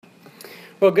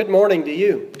Well, good morning to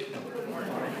you.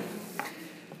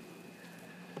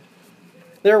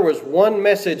 There was one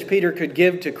message Peter could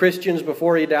give to Christians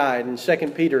before he died, and 2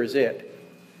 Peter is it.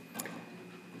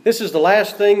 This is the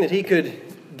last thing that he could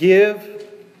give.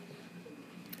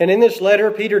 And in this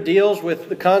letter, Peter deals with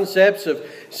the concepts of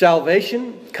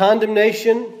salvation,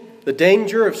 condemnation, the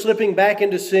danger of slipping back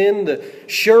into sin, the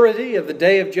surety of the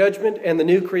day of judgment, and the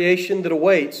new creation that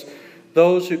awaits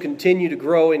those who continue to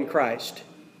grow in Christ.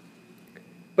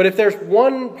 But if there's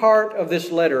one part of this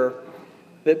letter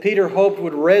that Peter hoped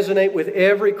would resonate with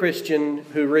every Christian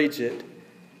who reads it,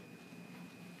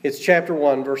 it's chapter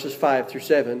 1, verses 5 through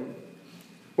 7,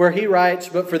 where he writes,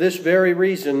 "But for this very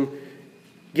reason,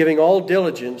 giving all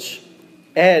diligence,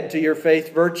 add to your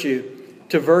faith virtue,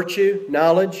 to virtue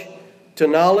knowledge, to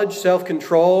knowledge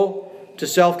self-control, to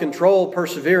self-control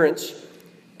perseverance,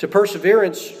 to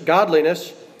perseverance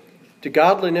godliness, to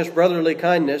godliness brotherly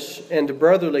kindness, and to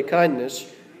brotherly kindness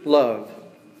love."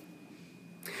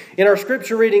 In our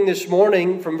scripture reading this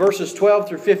morning from verses 12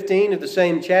 through 15 of the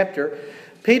same chapter,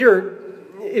 Peter,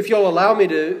 if you'll allow me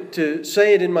to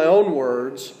say it in my own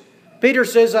words, Peter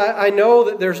says, I know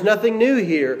that there's nothing new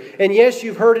here. And yes,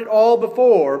 you've heard it all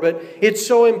before, but it's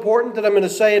so important that I'm going to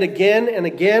say it again and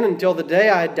again until the day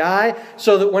I die,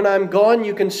 so that when I'm gone,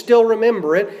 you can still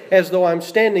remember it as though I'm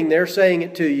standing there saying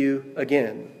it to you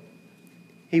again.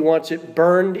 He wants it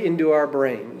burned into our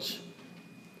brains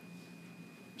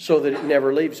so that it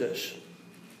never leaves us.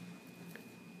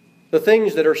 The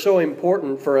things that are so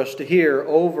important for us to hear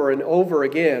over and over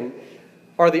again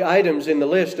are the items in the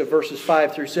list of verses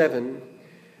 5 through 7.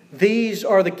 These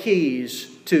are the keys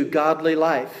to godly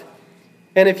life.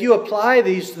 And if you apply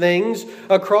these things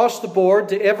across the board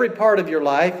to every part of your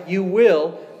life, you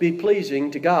will be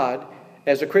pleasing to God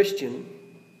as a Christian.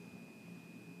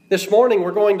 This morning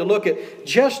we're going to look at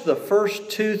just the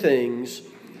first two things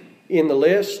in the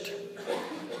list,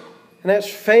 and that's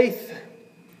faith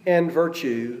and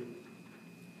virtue.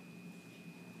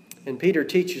 And Peter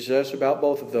teaches us about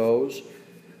both of those.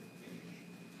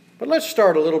 But let's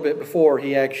start a little bit before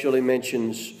he actually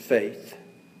mentions faith.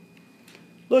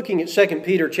 Looking at 2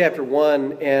 Peter chapter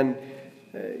 1, and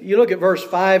you look at verse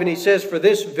 5, and he says, "For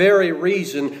this very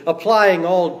reason, applying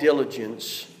all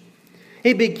diligence."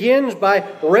 He begins by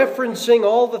referencing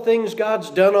all the things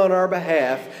God's done on our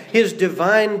behalf. His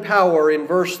divine power in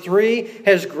verse 3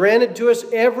 has granted to us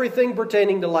everything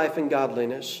pertaining to life and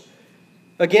godliness.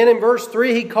 Again in verse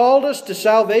 3, He called us to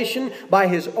salvation by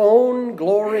His own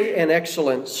glory and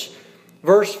excellence.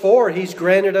 Verse 4, He's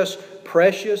granted us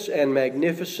precious and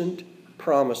magnificent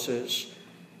promises.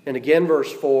 And again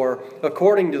verse 4,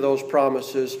 according to those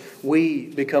promises, we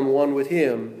become one with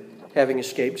Him, having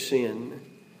escaped sin.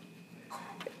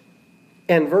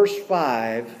 And verse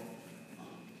 5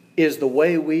 is the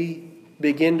way we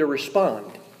begin to respond.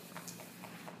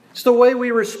 It's the way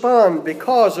we respond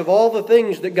because of all the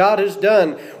things that God has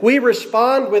done. We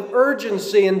respond with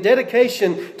urgency and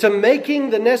dedication to making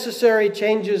the necessary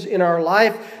changes in our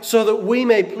life so that we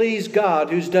may please God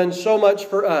who's done so much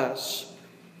for us.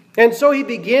 And so he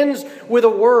begins with a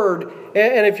word.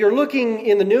 And if you're looking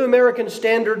in the New American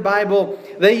Standard Bible,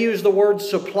 they use the word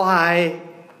supply.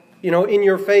 In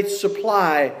your faith,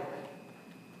 supply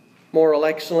moral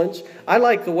excellence. I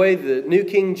like the way the New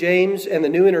King James and the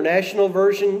New International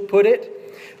Version put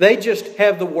it. They just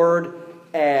have the word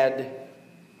add.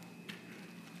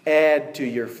 Add to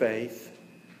your faith.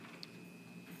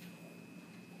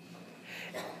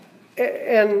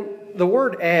 And the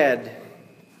word add,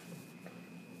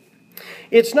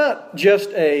 it's not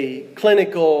just a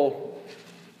clinical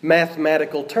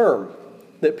mathematical term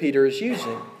that Peter is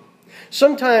using.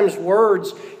 Sometimes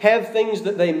words have things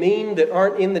that they mean that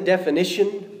aren't in the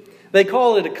definition. They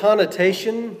call it a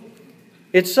connotation.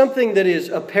 It's something that is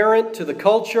apparent to the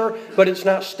culture, but it's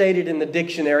not stated in the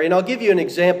dictionary. And I'll give you an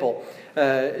example.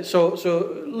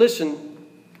 So listen.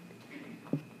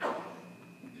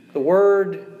 The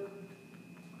word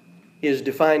is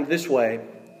defined this way.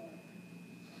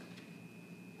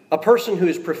 A person who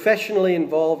is professionally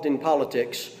involved in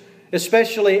politics,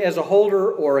 especially as a holder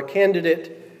or a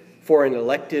candidate for an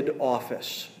elected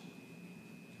office.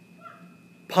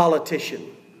 Politician.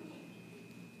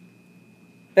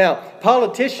 Now,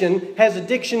 politician has a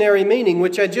dictionary meaning,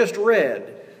 which I just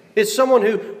read. It's someone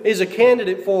who is a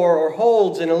candidate for or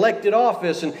holds an elected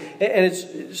office, and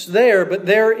it's there, but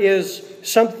there is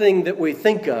something that we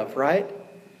think of, right?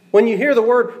 When you hear the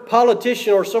word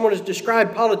politician or someone is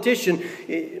described politician,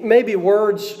 maybe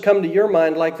words come to your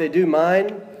mind like they do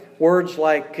mine. Words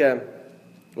like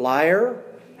liar,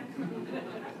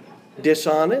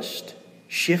 dishonest,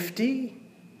 shifty.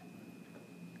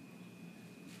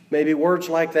 Maybe words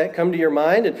like that come to your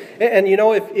mind. And you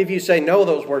know, if you say, no,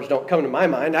 those words don't come to my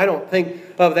mind, I don't think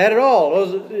of that at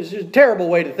all. It's a terrible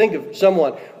way to think of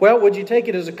someone. Well, would you take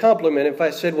it as a compliment if I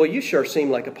said, well, you sure seem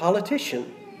like a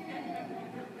politician?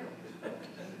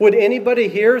 Would anybody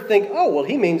here think, oh, well,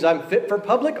 he means I'm fit for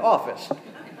public office?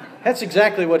 That's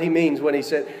exactly what he means when he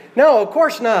said, no, of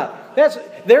course not.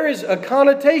 There is a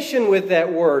connotation with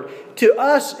that word. To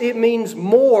us, it means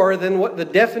more than what the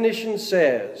definition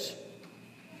says.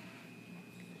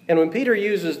 And when Peter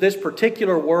uses this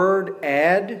particular word,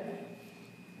 add,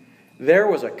 there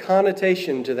was a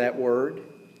connotation to that word.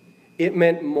 It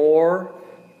meant more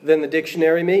than the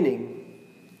dictionary meaning.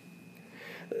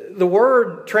 The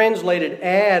word translated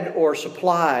add or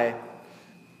supply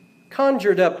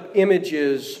conjured up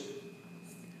images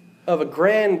of a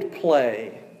grand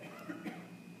play.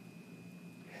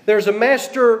 There's a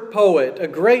master poet, a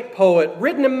great poet,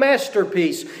 written a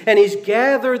masterpiece, and he's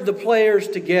gathered the players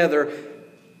together.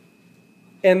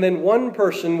 And then one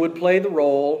person would play the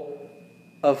role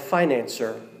of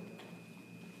financer.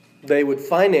 They would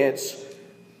finance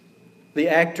the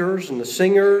actors and the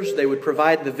singers. They would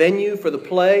provide the venue for the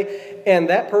play. And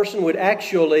that person would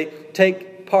actually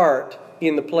take part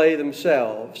in the play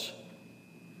themselves.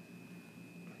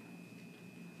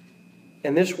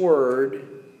 And this word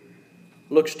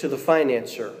looks to the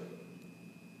financer.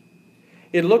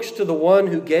 It looks to the one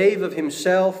who gave of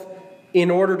himself in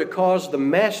order to cause the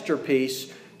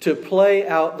masterpiece to play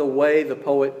out the way the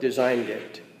poet designed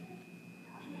it.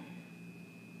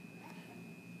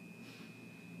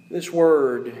 This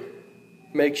word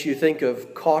makes you think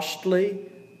of costly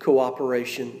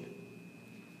cooperation.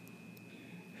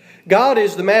 God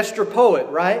is the master poet,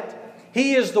 right?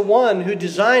 He is the one who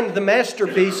designed the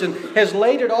masterpiece and has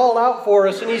laid it all out for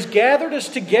us. And He's gathered us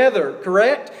together,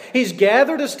 correct? He's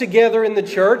gathered us together in the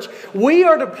church. We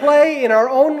are to play in our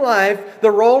own life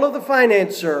the role of the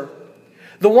financer,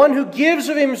 the one who gives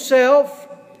of himself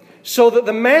so that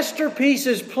the masterpiece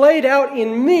is played out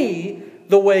in me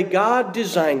the way God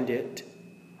designed it.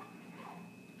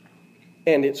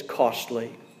 And it's costly.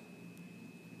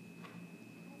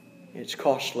 It's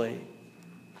costly.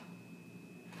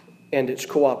 And it's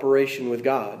cooperation with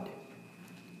God.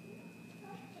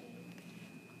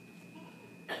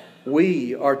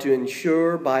 We are to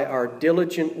ensure by our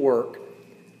diligent work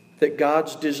that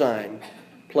God's design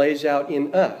plays out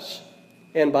in us.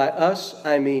 And by us,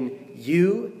 I mean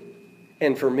you.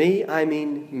 And for me, I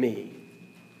mean me.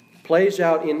 Plays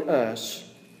out in us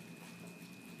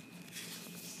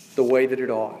the way that it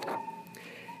ought.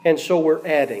 And so we're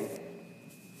adding.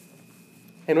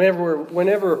 And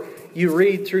whenever you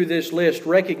read through this list,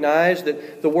 recognize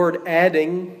that the word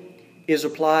adding is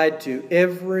applied to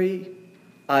every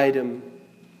item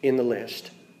in the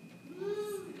list.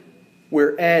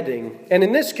 We're adding. And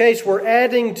in this case, we're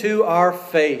adding to our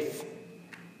faith.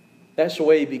 That's the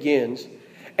way he begins.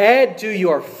 Add to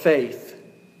your faith.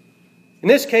 In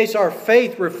this case, our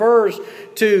faith refers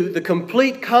to the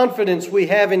complete confidence we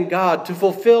have in God to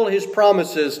fulfill His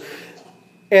promises.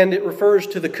 And it refers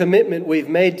to the commitment we've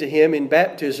made to Him in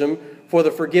baptism for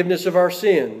the forgiveness of our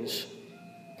sins.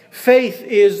 Faith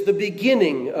is the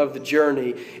beginning of the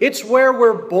journey. It's where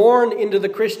we're born into the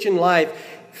Christian life.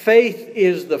 Faith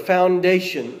is the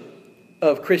foundation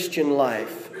of Christian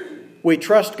life. We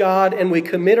trust God and we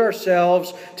commit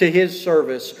ourselves to His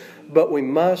service, but we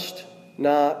must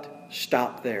not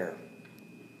stop there.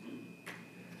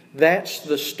 That's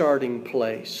the starting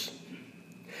place.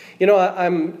 You know,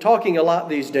 I'm talking a lot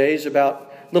these days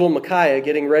about little Micaiah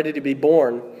getting ready to be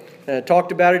born. I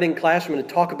talked about it in class. I'm going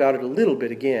to talk about it a little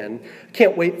bit again.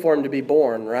 Can't wait for him to be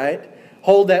born, right?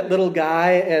 Hold that little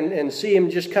guy and see him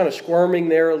just kind of squirming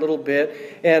there a little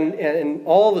bit. And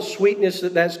all the sweetness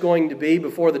that's going to be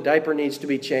before the diaper needs to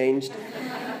be changed.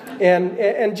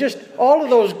 And just all of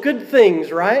those good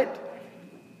things, right?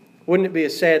 Wouldn't it be a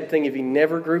sad thing if he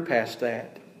never grew past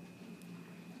that?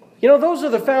 You know, those are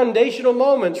the foundational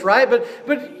moments, right?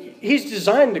 But he's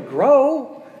designed to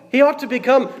grow. He ought to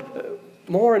become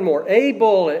more and more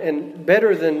able and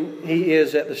better than he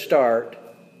is at the start.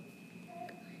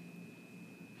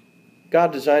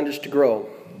 God designed us to grow,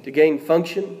 to gain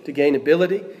function, to gain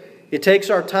ability. It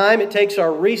takes our time, it takes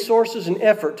our resources and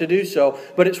effort to do so,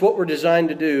 but it's what we're designed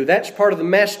to do. That's part of the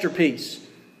masterpiece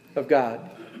of God.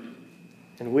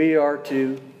 And we are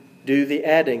to do the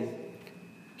adding.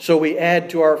 So we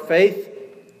add to our faith,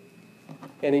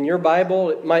 and in your Bible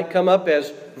it might come up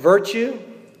as virtue,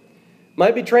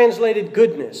 might be translated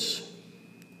goodness,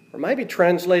 or might be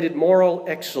translated moral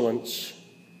excellence.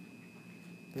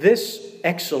 This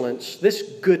excellence, this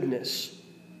goodness,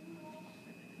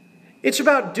 it's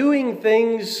about doing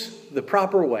things the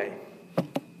proper way.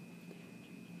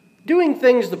 Doing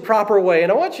things the proper way.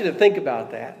 And I want you to think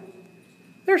about that.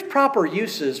 There's proper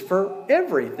uses for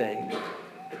everything.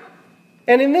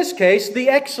 And in this case, the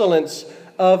excellence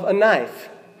of a knife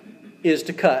is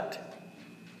to cut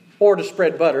or to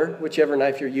spread butter, whichever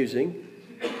knife you're using.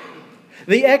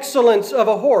 The excellence of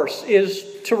a horse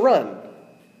is to run.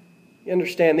 You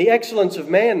understand? The excellence of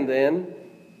man, then,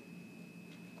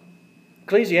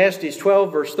 Ecclesiastes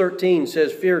 12 verse 13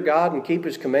 says, "Fear God and keep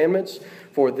His commandments,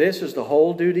 for this is the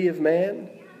whole duty of man."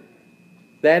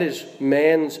 That is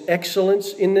man's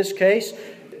excellence in this case.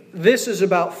 This is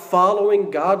about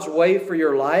following God's way for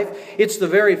your life. It's the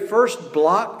very first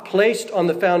block placed on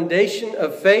the foundation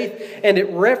of faith, and it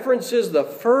references the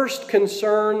first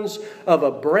concerns of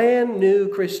a brand new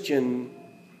Christian.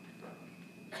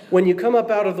 When you come up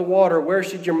out of the water, where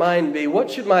should your mind be? What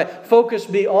should my focus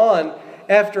be on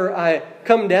after I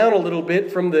come down a little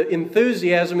bit from the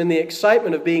enthusiasm and the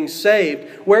excitement of being saved?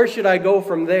 Where should I go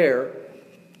from there?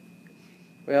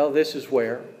 Well, this is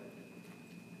where.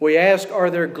 We ask,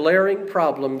 are there glaring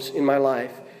problems in my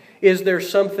life? Is there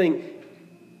something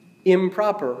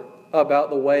improper about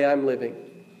the way I'm living?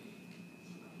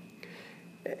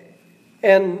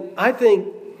 And I think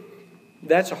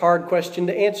that's a hard question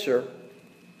to answer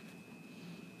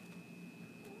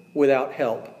without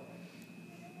help.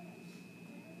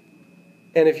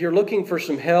 And if you're looking for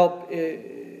some help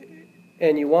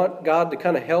and you want God to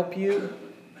kind of help you,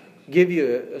 give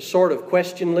you a sort of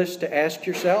question list to ask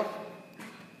yourself,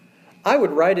 I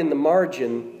would write in the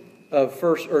margin of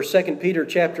 2 Peter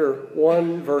chapter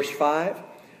 1 verse 5,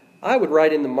 I would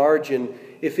write in the margin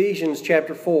Ephesians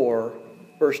chapter 4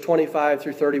 verse 25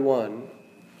 through 31.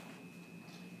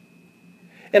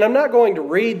 And I'm not going to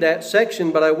read that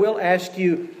section, but I will ask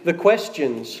you the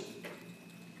questions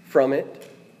from it.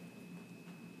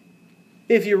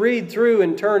 If you read through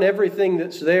and turn everything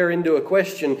that's there into a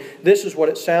question, this is what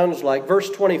it sounds like. Verse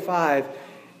 25,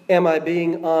 am I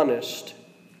being honest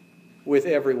with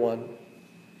everyone?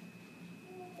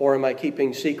 Or am I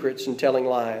keeping secrets and telling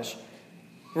lies?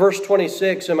 Verse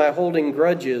 26, am I holding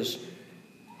grudges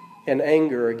and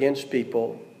anger against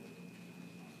people?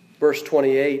 Verse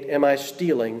 28, am I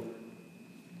stealing?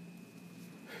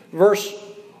 Verse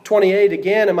 28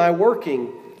 again, am I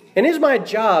working? And is my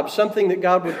job something that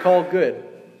God would call good?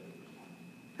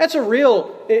 That's a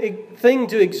real thing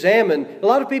to examine. A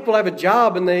lot of people have a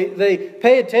job and they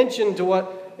pay attention to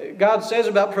what God says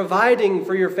about providing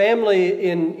for your family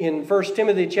in 1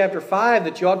 Timothy chapter 5,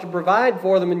 that you ought to provide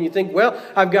for them. And you think, well,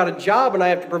 I've got a job and I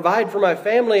have to provide for my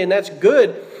family, and that's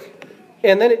good.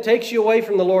 And then it takes you away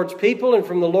from the Lord's people and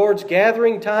from the Lord's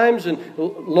gathering times and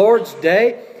Lord's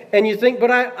day. And you think, but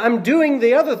I'm doing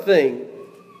the other thing.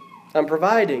 I'm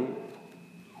providing.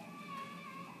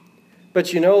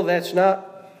 But you know, that's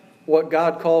not what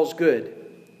God calls good.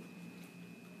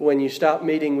 When you stop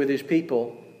meeting with His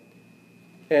people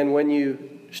and when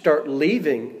you start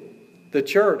leaving the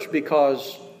church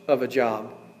because of a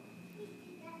job.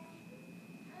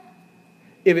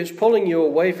 If it's pulling you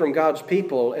away from God's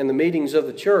people and the meetings of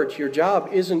the church, your job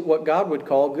isn't what God would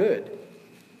call good.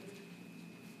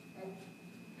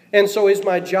 And so is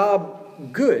my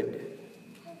job good?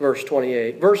 Verse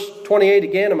 28. Verse 28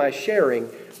 again, am I sharing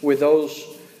with those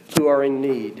who are in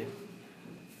need?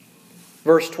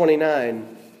 Verse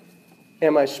 29,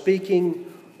 am I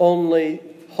speaking only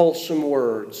wholesome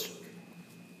words?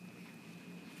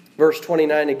 Verse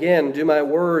 29 again, do my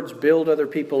words build other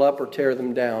people up or tear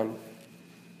them down?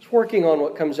 It's working on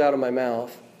what comes out of my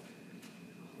mouth.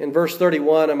 In verse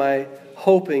 31, am I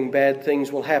hoping bad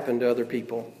things will happen to other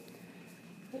people?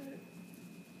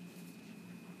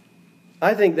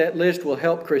 I think that list will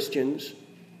help Christians.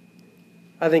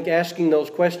 I think asking those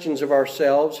questions of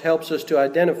ourselves helps us to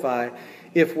identify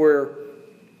if we're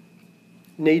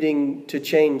needing to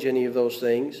change any of those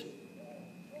things.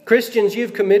 Christians,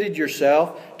 you've committed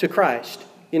yourself to Christ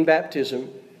in baptism.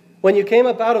 When you came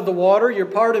up out of the water, you're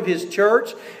part of His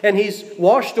church, and He's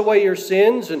washed away your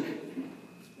sins. And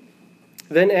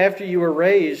then after you were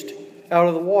raised out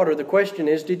of the water, the question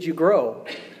is, did you grow?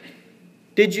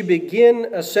 Did you begin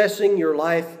assessing your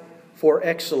life for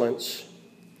excellence,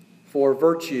 for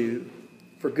virtue,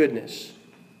 for goodness?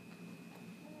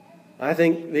 I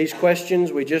think these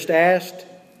questions we just asked,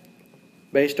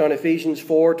 based on Ephesians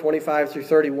 4, 25 through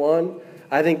 31,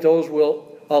 I think those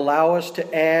will allow us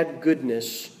to add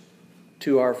goodness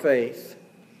to our faith.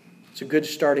 It's a good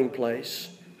starting place.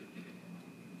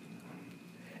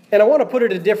 And I want to put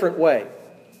it a different way.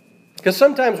 Because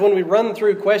sometimes when we run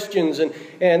through questions and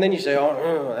then you say,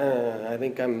 I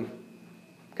think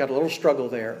got a little struggle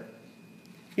there.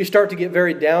 You start to get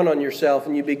very down on yourself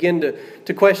and you begin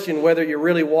to question whether you're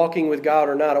really walking with God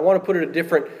or not. I want to put it a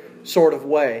different sort of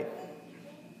way.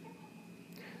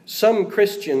 Some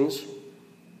Christians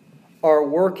are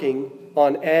working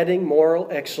on adding moral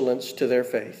excellence to their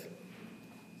faith.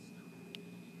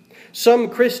 Some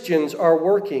Christians are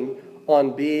working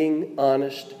on being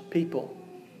honest people.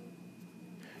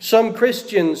 Some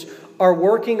Christians are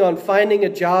working on finding a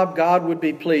job God would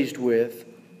be pleased with.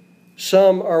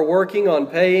 Some are working on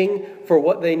paying for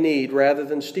what they need rather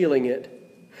than stealing it.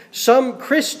 Some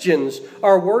Christians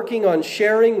are working on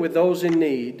sharing with those in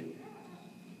need.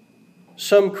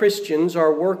 Some Christians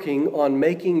are working on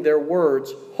making their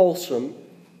words wholesome.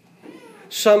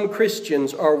 Some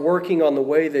Christians are working on the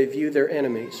way they view their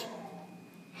enemies.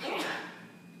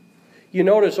 You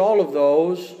notice all of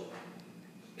those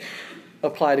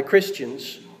apply to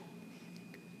Christians.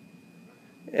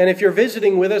 And if you're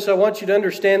visiting with us, I want you to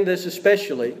understand this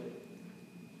especially.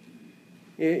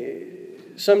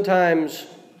 Sometimes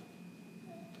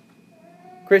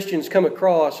Christians come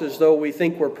across as though we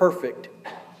think we're perfect,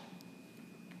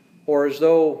 or as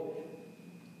though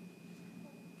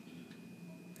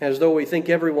we think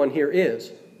everyone here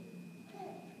is.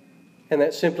 And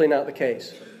that's simply not the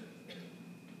case.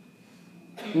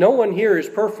 No one here is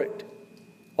perfect.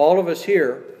 All of us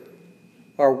here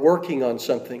are working on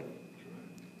something.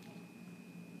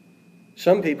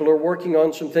 Some people are working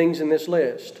on some things in this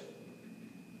list.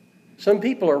 Some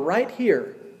people are right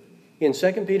here in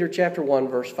 2 Peter chapter 1,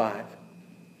 verse 5.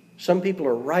 Some people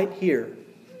are right here.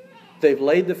 They've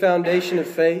laid the foundation of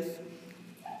faith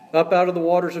up out of the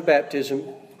waters of baptism.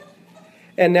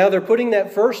 And now they're putting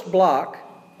that first block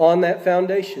on that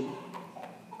foundation.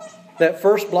 That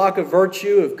first block of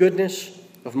virtue, of goodness,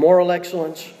 of moral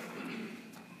excellence.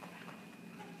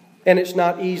 And it's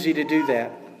not easy to do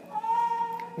that.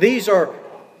 These are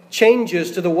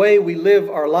changes to the way we live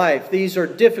our life. These are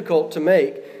difficult to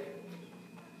make.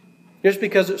 Just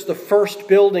because it's the first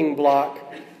building block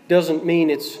doesn't mean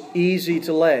it's easy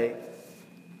to lay.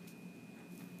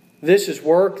 This is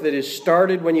work that is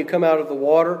started when you come out of the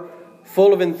water,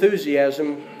 full of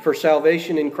enthusiasm for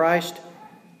salvation in Christ,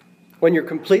 when you're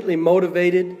completely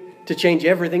motivated to change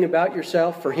everything about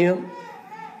yourself for Him.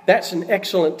 That's an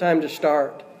excellent time to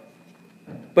start.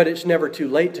 But it's never too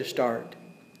late to start.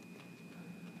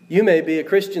 You may be a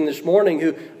Christian this morning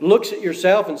who looks at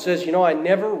yourself and says, I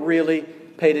never really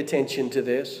paid attention to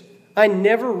this. I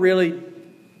never really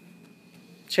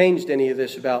changed any of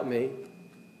this about me.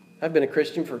 I've been a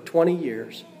Christian for 20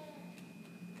 years.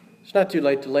 It's not too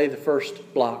late to lay the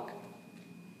first block.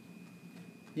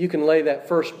 You can lay that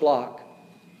first block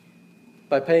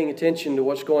by paying attention to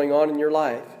what's going on in your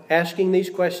life, asking these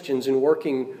questions and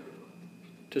working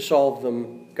to solve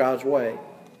them God's way.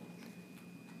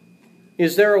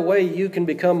 Is there a way you can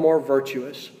become more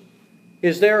virtuous?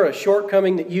 Is there a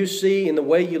shortcoming that you see in the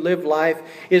way you live life?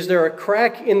 Is there a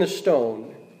crack in the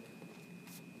stone?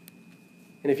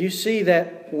 And if you see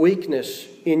that weakness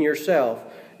in yourself,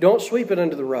 don't sweep it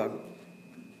under the rug.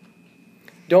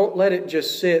 Don't let it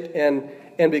just sit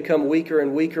and become weaker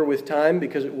and weaker with time,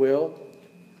 because it will.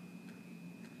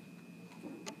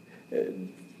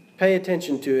 Pay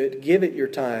attention to it. Give it your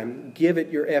time. Give it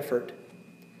your effort.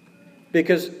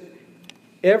 Because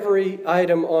every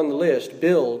item on the list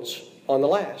builds on the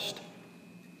last.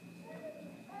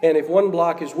 And if one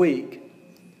block is weak,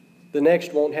 the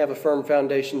next won't have a firm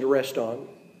foundation to rest on.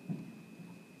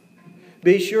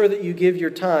 Be sure that you give your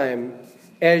time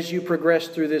as you progress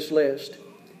through this list.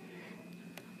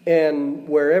 And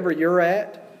wherever you're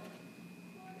at,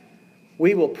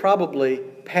 we will probably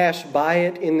pass by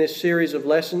it in this series of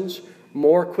lessons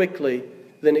more quickly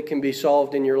than it can be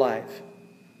solved in your life.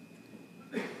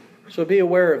 So be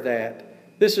aware of that.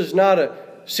 This is not a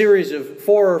series of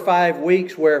 4 or 5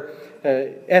 weeks where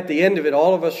at the end of it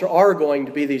all of us are going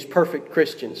to be these perfect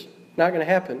Christians. Not going to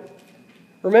happen.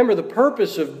 Remember, the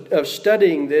purpose of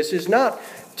studying this is not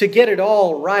to get it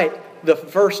all right the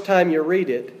first time you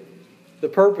read it. The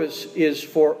purpose is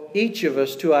for each of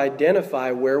us to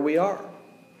identify where we are,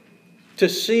 to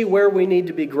see where we need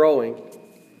to be growing,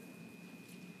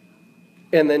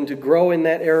 and then to grow in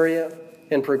that area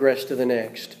and progress to the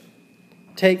next.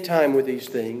 Take time with these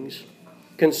things.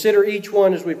 Consider each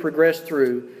one as we progress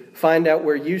through. Find out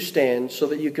where you stand so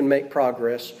that you can make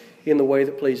progress in the way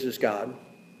that pleases God.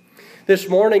 This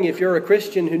morning, if you're a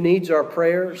Christian who needs our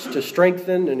prayers to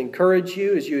strengthen and encourage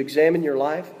you as you examine your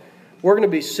life, we're going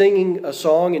to be singing a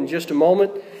song in just a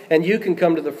moment, and you can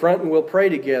come to the front and we'll pray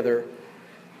together.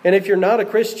 And if you're not a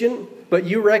Christian, but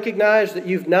you recognize that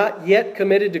you've not yet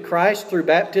committed to Christ through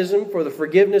baptism for the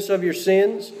forgiveness of your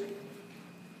sins,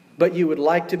 but you would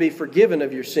like to be forgiven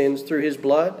of your sins through His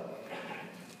blood,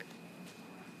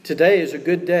 today is a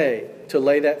good day to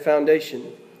lay that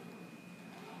foundation.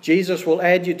 Jesus will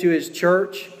add you to His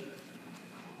church,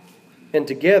 and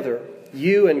together,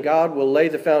 you and God will lay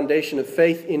the foundation of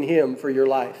faith in Him for your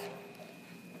life.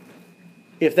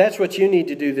 If that's what you need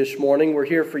to do this morning, we're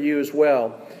here for you as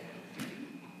well.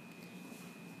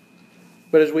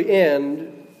 But as we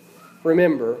end,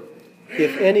 remember,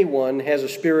 if anyone has a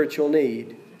spiritual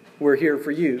need, we're here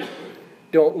for you.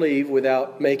 Don't leave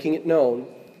without making it known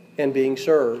and being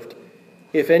served.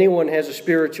 If anyone has a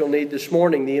spiritual need this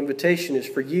morning, the invitation is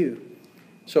for you.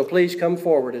 So please come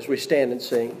forward as we stand and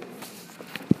sing.